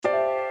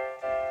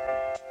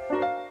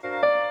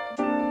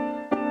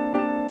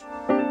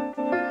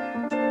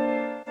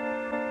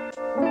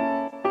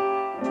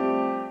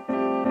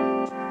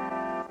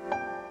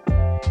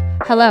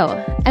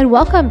Hello, and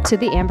welcome to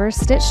the Amber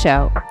Stitt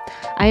Show.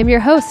 I am your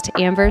host,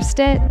 Amber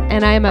Stitt,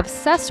 and I am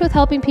obsessed with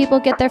helping people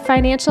get their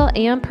financial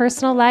and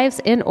personal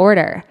lives in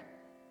order.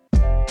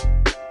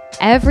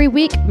 Every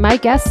week, my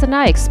guests and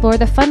I explore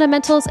the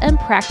fundamentals and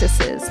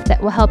practices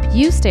that will help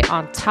you stay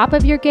on top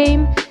of your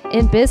game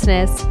in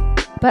business,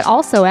 but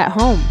also at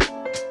home.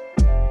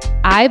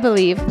 I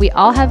believe we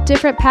all have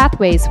different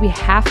pathways we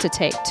have to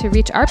take to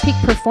reach our peak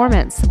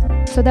performance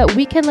so that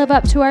we can live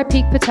up to our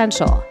peak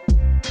potential.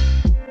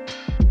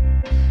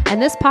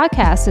 And this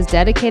podcast is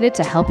dedicated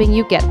to helping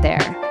you get there.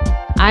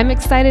 I'm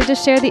excited to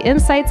share the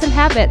insights and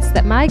habits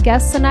that my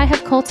guests and I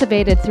have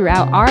cultivated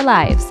throughout our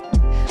lives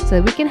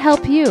so that we can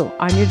help you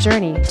on your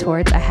journey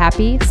towards a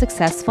happy,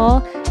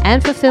 successful,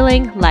 and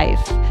fulfilling life.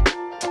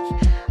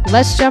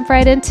 Let's jump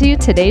right into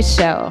today's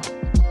show.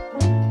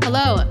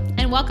 Hello,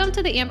 and welcome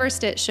to the Amber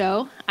Stitt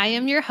Show. I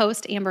am your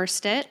host, Amber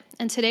Stitt,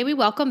 and today we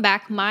welcome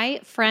back my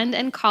friend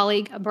and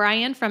colleague,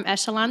 Brian from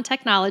Echelon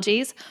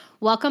Technologies.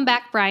 Welcome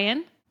back,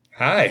 Brian.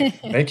 Hi,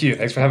 thank you.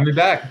 Thanks for having me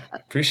back.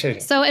 Appreciate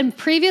it. So in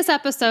previous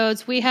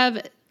episodes, we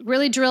have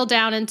really drilled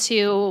down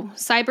into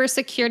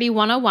cybersecurity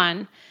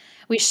 101.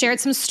 We shared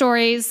some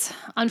stories,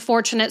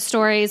 unfortunate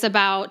stories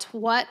about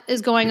what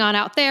is going on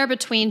out there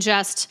between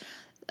just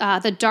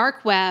the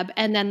dark web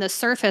and then the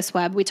surface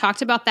web. We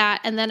talked about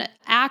that, and then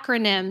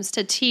acronyms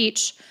to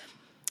teach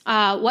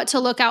what to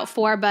look out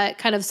for, but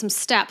kind of some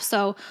steps.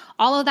 So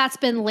all of that's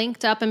been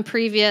linked up in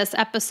previous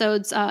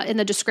episodes in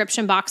the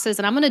description boxes,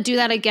 and I'm going to do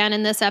that again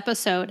in this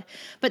episode.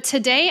 But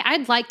today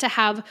I'd like to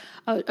have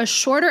a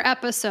shorter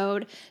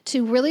episode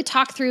to really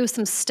talk through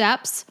some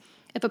steps.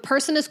 If a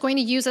person is going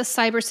to use a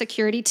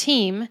cybersecurity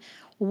team,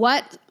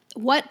 what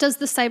does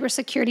the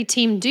cybersecurity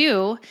team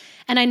do?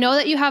 And I know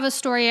that you have a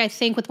story, I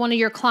think, with one of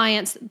your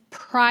clients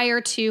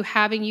prior to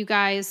having you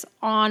guys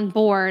on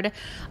board.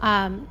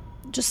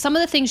 Just some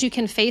of the things you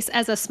can face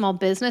as a small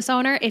business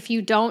owner if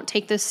you don't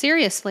take this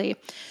seriously.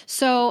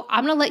 So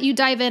I'm going to let you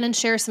dive in and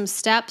share some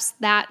steps.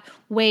 That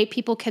way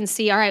people can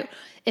see, all right,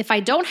 if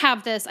I don't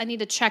have this, I need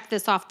to check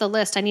this off the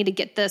list. I need to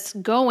get this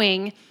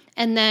going.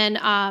 And then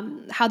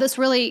how this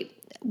really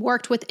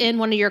worked within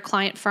one of your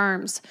client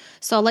firms.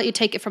 So I'll let you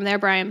take it from there,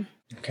 Brian.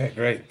 Okay,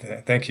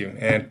 great. Thank you.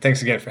 And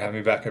thanks again for having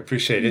me back. I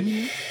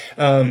appreciate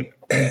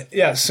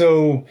it.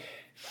 So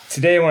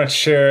today I want to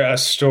share a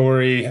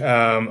story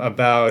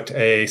about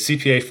a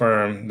CPA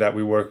firm that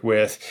we work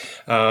with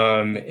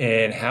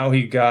and how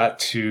he got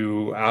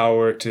to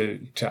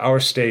our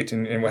state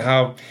and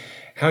how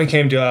he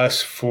came to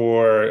us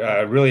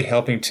for really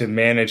helping to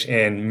manage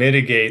and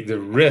mitigate the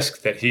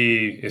risk that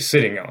he is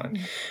sitting on.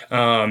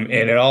 And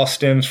it all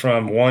stems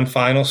from one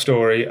final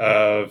story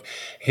of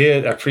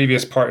a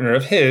previous partner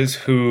of his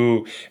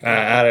who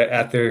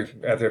at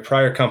their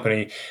prior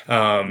company,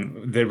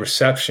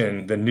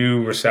 the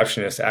new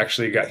receptionist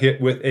actually got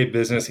hit with a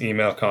business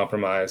email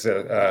compromise,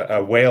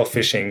 a whale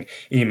phishing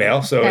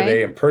email. So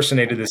They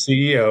impersonated the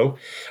CEO,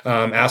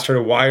 asked her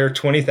to wire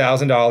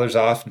 $20,000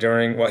 off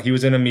while he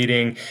was in a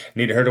meeting,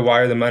 needed her to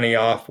wire the money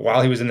off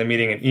while he was in the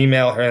meeting and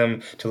email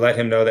him to let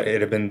him know that it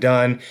had been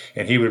done.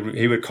 And he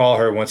would call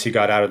her once he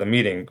got out of the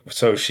meeting.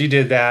 So she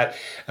did that,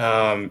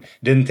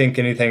 didn't think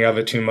anything of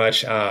it too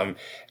much. A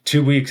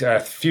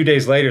few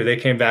days later, they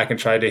came back and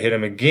tried to hit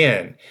him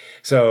again.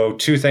 So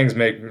two things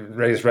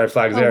raise red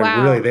flags there.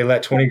 Wow. Really, they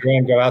let 20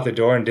 grand go out the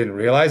door and didn't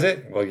realize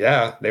it. Well,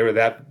 yeah, they were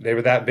that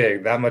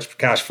big, that much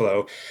cash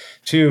flow.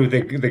 Two,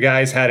 the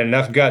guys had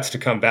enough guts to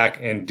come back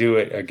and do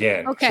it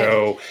again. Okay.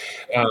 So,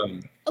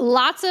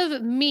 lots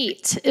of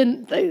meat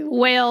in the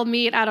whale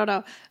meat. I don't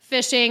know.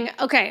 Fishing.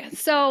 Okay.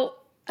 So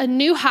a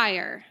new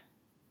hire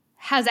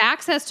has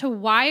access to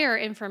wire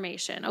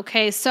information.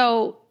 Okay.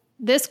 So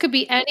this could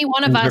be any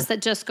one of us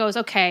that just goes,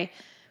 okay,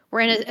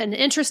 we're in an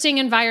interesting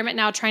environment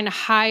now trying to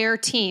hire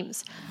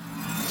teams.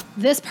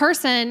 This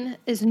person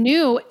is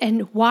new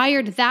and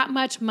wired that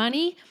much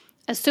money,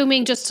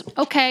 assuming just,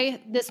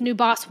 okay, this new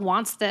boss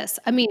wants this.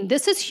 I mean,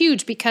 this is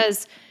huge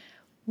because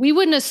we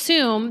wouldn't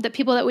assume that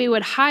people that we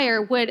would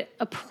hire would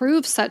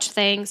approve such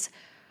things.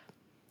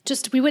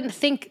 Just, we wouldn't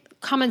think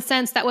common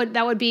sense that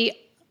would be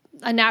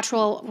a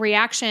natural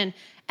reaction.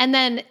 And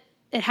then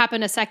it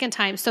happened a second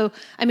time. So,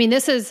 I mean,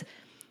 this is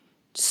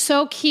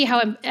so key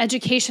how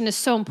education is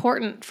so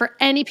important for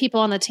any people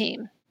on the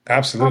team.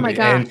 Absolutely. Oh my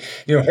God.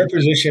 And, her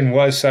position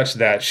was such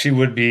that she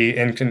would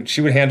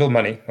she would handle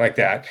money like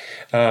that.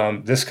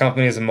 This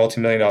company is a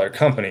multi-million-dollar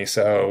company.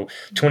 So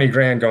 20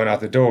 grand going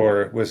out the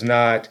door was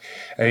not,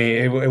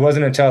 it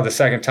wasn't until the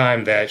second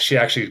time that she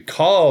actually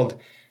called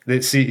the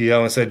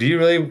CEO and said,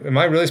 am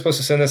I really supposed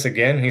to send this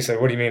again? And he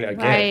said, what do you mean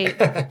again?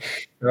 Right.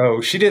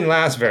 So she didn't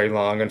last very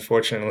long,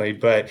 unfortunately,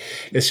 but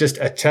it's just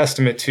a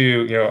testament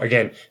to,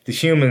 again, the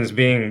humans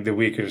being the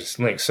weakest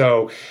link.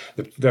 So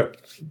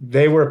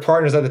they were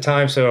partners at the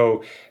time.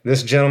 So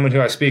this gentleman who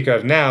I speak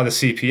of now, the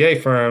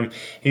CPA firm,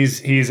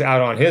 he's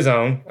out on his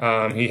own.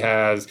 He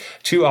has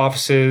two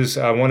offices,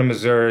 one in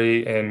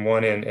Missouri and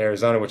one in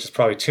Arizona, which is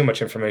probably too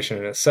much information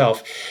in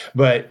itself.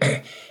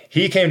 But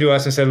he came to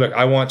us and said, look,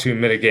 I want to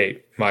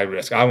mitigate my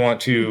risk. I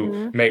want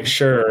to make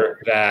sure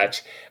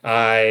that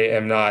I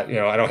am not,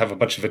 I don't have a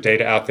bunch of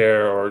data out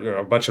there or,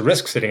 a bunch of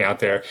risk sitting out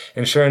there.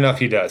 And sure enough,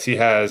 he does. He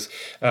has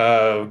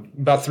about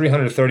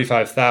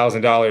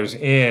 $335,000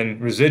 in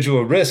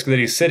residual risk that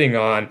he's sitting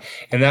on.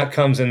 And that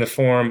comes in the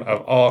form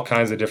of all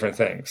kinds of different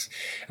things,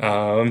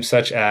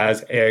 such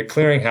as a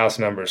clearinghouse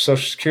number,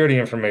 social security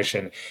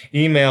information,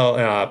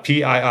 email,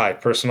 PII,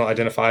 personal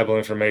identifiable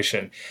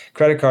information,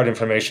 credit card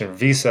information,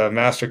 Visa,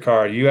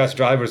 MasterCard, U.S.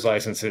 driver's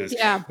licenses,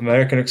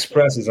 American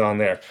Express is on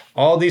there.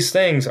 All these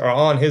things are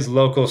on his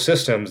local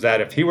systems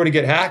that if he were to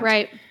get hacked,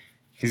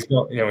 he's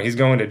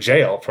going to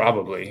jail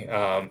probably,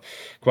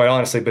 quite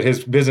honestly, but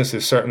his business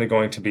is certainly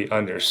going to be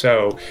under.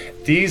 So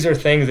these are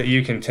things that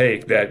you can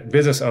take, that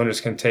business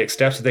owners can take,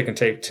 steps that they can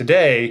take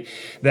today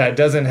that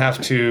doesn't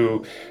have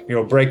to,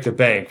 break the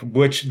bank,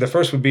 which the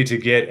first would be to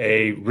get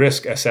a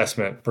risk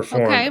assessment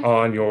performed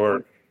on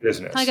your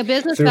business. Like a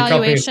business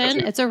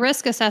valuation, it's a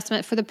risk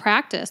assessment for the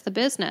practice, the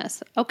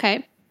business.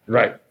 Okay.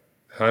 Right.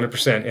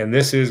 100%. And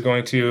this is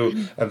going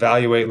to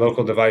evaluate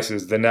local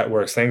devices, the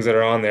networks, things that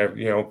are on there,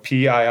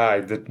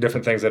 PII, the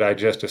different things that I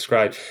just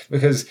described.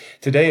 Because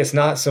today it's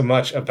not so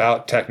much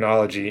about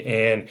technology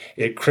and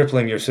it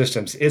crippling your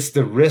systems. It's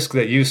the risk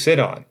that you sit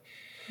on.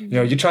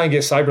 You try and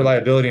get cyber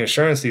liability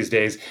insurance these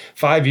days.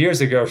 A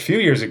few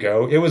years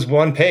ago, it was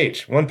one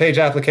page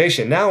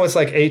application. Now it's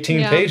like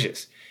 18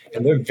 pages.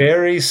 And they're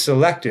very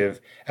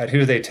selective at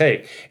who they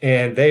take.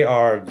 And they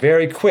are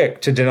very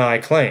quick to deny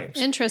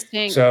claims.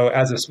 Interesting. So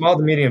as a small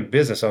to medium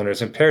business owner,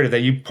 it's imperative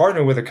that you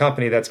partner with a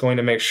company that's going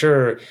to make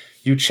sure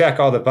you check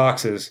all the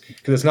boxes.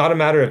 Because it's not a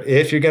matter of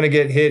if you're going to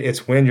get hit,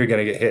 it's when you're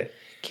going to get hit.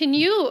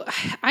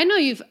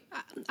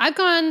 I've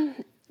gone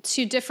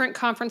to different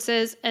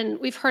conferences and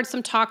we've heard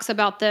some talks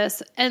about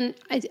this. And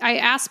I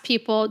ask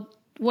people,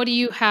 what do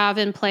you have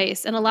in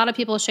place? And a lot of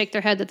people shake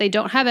their head that they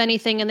don't have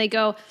anything and they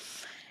go,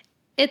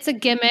 it's a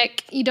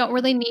gimmick. You don't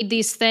really need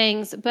these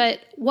things. But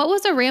what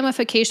was a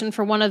ramification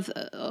for one of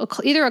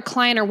either a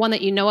client or one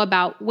that you know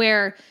about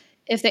where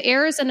if the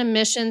errors and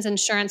omissions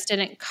insurance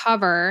didn't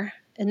cover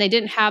and they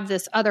didn't have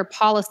this other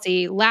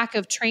policy, lack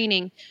of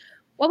training,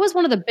 what was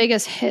one of the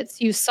biggest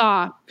hits you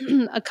saw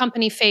a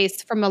company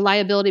face from a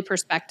liability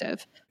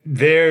perspective?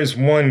 There's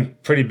one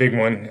pretty big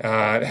one.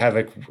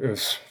 It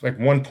was like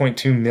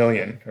 1.2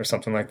 million or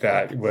something like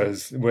that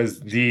was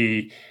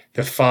the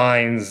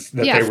fines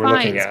that they were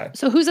looking at.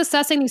 So who's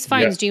assessing these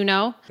fines? Do you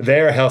know?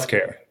 They're a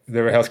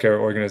healthcare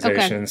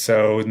organization. Okay.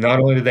 So not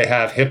only did they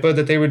have HIPAA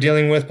that they were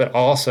dealing with, but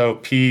also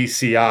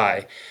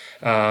PCI.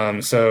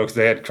 So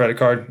they had credit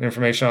card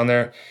information on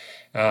there.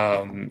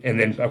 And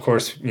then of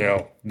course,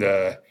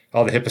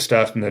 all the HIPAA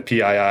stuff and the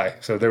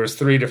PII. So there was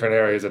 3 different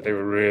areas that they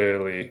were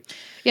really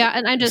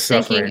and I'm just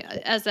thinking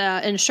as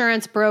an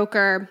insurance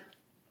broker,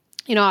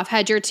 I've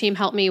had your team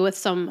help me with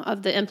some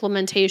of the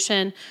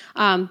implementation,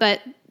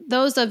 but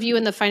those of you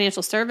in the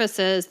financial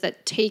services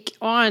that take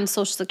on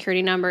Social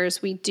Security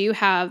numbers, we do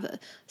have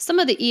some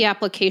of the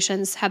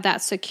e-applications have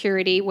that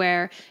security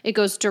where it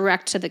goes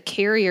direct to the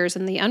carriers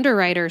and the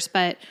underwriters,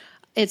 but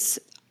it's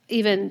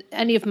even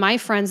any of my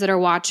friends that are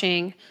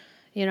watching,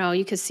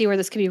 you can see where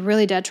this could be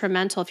really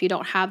detrimental if you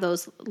don't have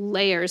those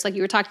layers. Like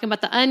you were talking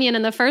about the onion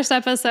in the first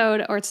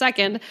episode or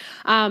second,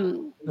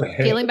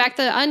 peeling back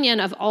the onion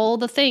of all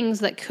the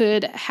things that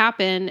could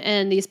happen.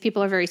 And these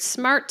people are very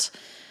smart,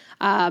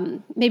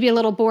 maybe a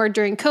little bored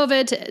during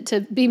COVID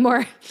to be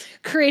more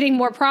creating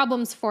more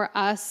problems for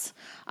us.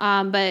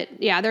 But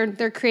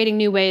they're creating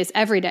new ways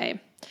every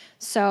day.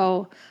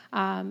 So,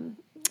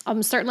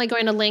 I'm certainly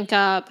going to link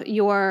up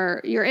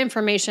your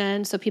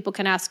information so people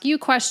can ask you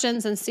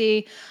questions and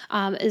see,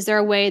 is there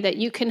a way that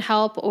you can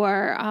help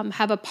or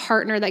have a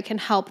partner that can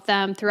help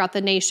them throughout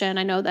the nation?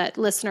 I know that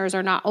listeners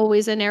are not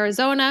always in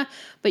Arizona,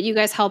 but you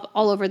guys help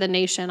all over the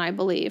nation, I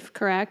believe,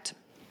 correct?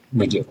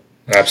 We do.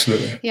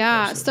 Absolutely.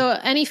 Yeah. Absolutely.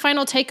 So any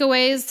final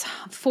takeaways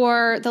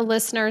for the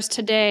listeners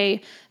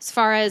today, as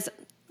far as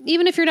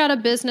even if you're not a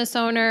business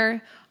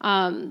owner,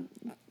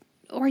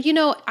 or,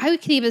 I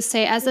could even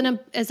say as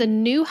a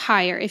new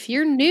hire, if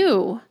you're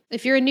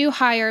a new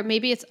hire,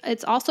 maybe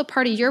it's also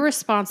part of your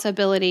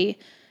responsibility,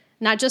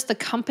 not just the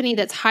company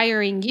that's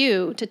hiring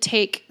you, to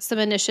take some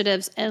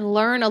initiatives and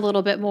learn a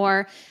little bit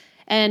more.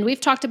 And we've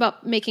talked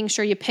about making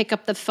sure you pick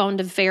up the phone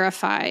to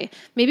verify.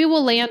 Maybe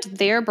we'll land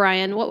there,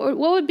 Brian. What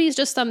would be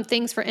just some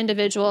things for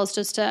individuals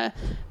just to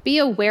be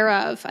aware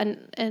of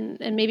and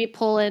maybe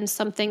pull in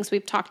some things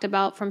we've talked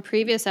about from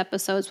previous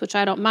episodes, which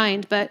I don't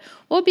mind, but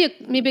what would be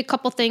maybe a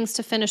couple things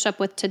to finish up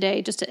with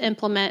today just to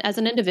implement as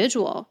an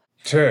individual?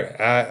 Sure.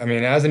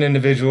 As an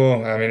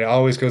individual, it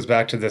always goes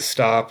back to the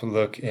stop,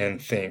 look, and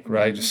think,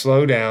 right? Mm-hmm. Just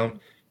slow down.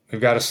 We've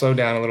got to slow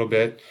down a little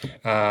bit.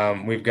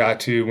 We've got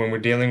to, when we're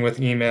dealing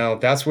with email,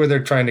 that's where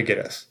they're trying to get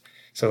us.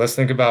 So let's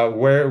think about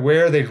where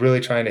are they really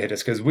trying to hit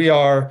us? Because we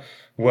are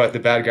what the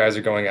bad guys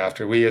are going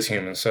after, we as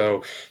humans.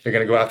 So they're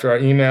going to go after our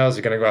emails,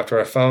 they're going to go after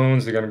our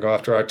phones, they're going to go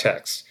after our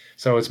texts.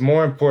 So it's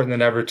more important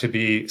than ever to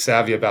be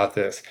savvy about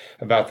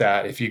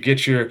that. If you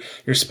get your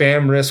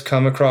spam risk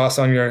come across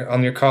on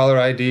your caller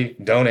ID,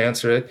 don't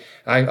answer it.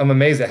 I'm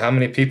amazed at how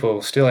many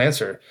people still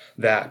answer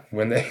that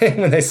when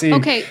they see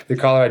the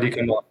caller ID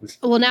come up.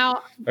 Well,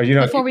 now,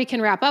 before we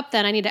can wrap up,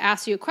 then I need to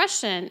ask you a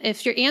question.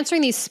 If you're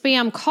answering these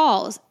spam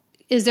calls,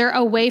 is there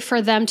a way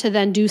for them to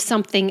then do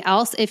something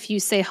else if you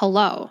say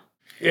hello?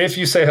 If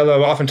you say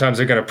hello, oftentimes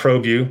they're going to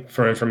probe you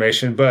for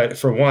information. But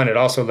for one, it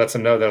also lets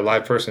them know that a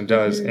live person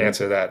does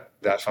answer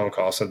that phone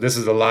call. So this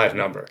is a live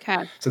number.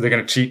 Okay. So they're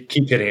going to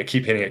keep hitting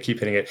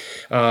it.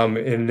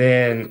 And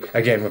then,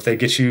 again, if they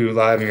get you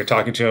live and you're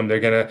talking to them,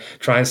 they're going to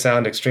try and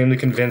sound extremely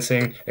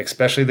convincing,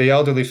 especially the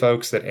elderly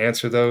folks that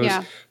answer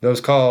those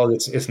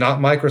calls. It's not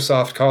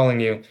Microsoft calling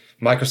you.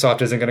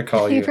 Microsoft isn't going to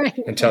call you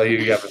and tell you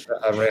you have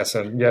a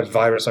ransom, you have a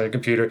virus on your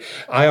computer.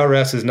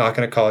 IRS is not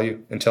going to call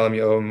you and tell them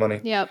you owe them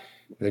money. Yep.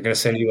 They're going to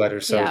send you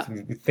letters. So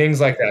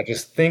things like that,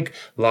 just think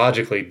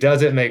logically.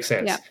 Does it make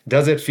sense? Yep.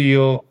 Does it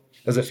feel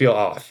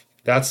off?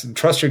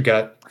 Trust your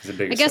gut is the biggest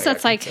thing. I guess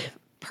that's like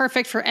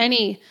perfect for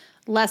any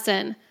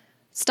lesson.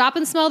 Stop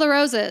and smell the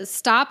roses.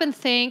 Stop and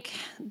think.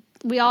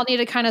 We all need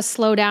to kind of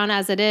slow down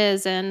as it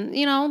is. And,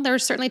 they're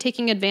certainly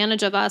taking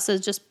advantage of us as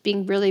just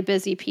being really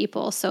busy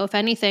people. So if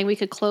anything, we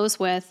could close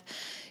with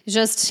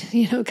just,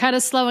 kind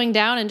of slowing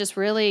down and just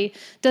really,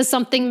 does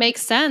something make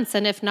sense?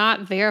 And if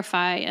not,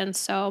 verify. And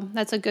so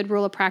that's a good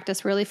rule of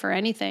practice really for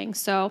anything.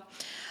 So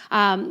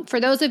for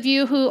those of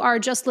you who are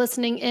just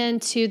listening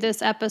into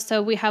this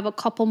episode, we have a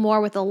couple more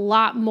with a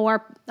lot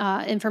more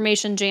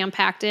information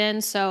jam-packed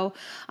in. So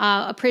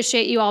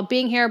appreciate you all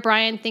being here.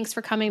 Brian, thanks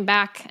for coming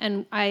back.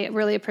 And I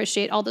really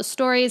appreciate all the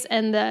stories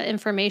and the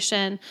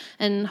information.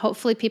 And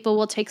hopefully people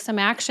will take some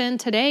action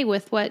today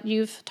with what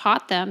you've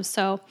taught them.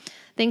 So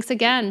thanks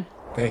again.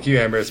 Thank you,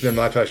 Amber. It's been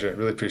my pleasure.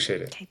 Really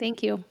appreciate it. Okay,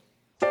 thank you.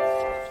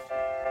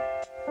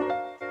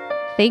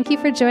 Thank you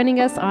for joining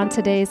us on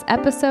today's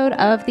episode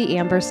of The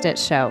Amber Stitch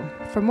Show.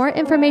 For more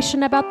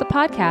information about the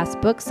podcast,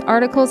 books,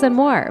 articles, and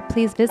more,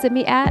 please visit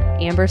me at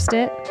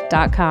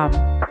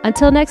amberstitch.com.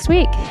 Until next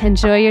week,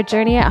 enjoy your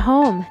journey at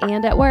home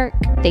and at work.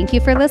 Thank you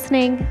for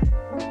listening.